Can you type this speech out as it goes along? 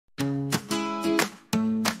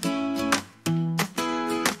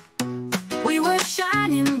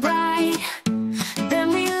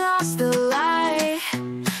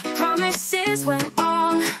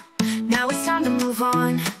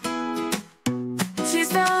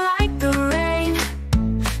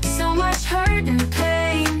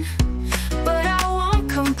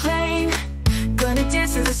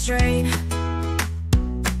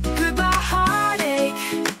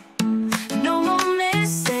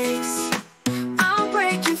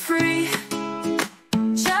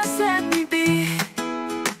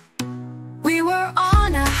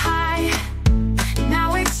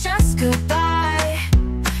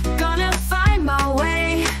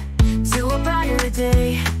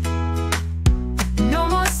day. No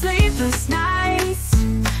more sleepless nights,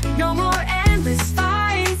 no more endless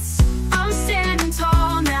fights. I'm standing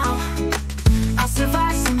tall now, I'll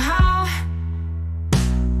survive somehow.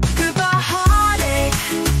 Goodbye heartache,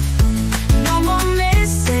 no more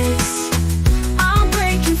mistakes. I'm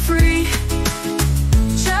breaking free,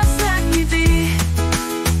 just let me be.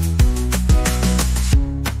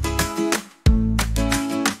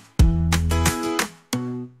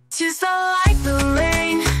 Tears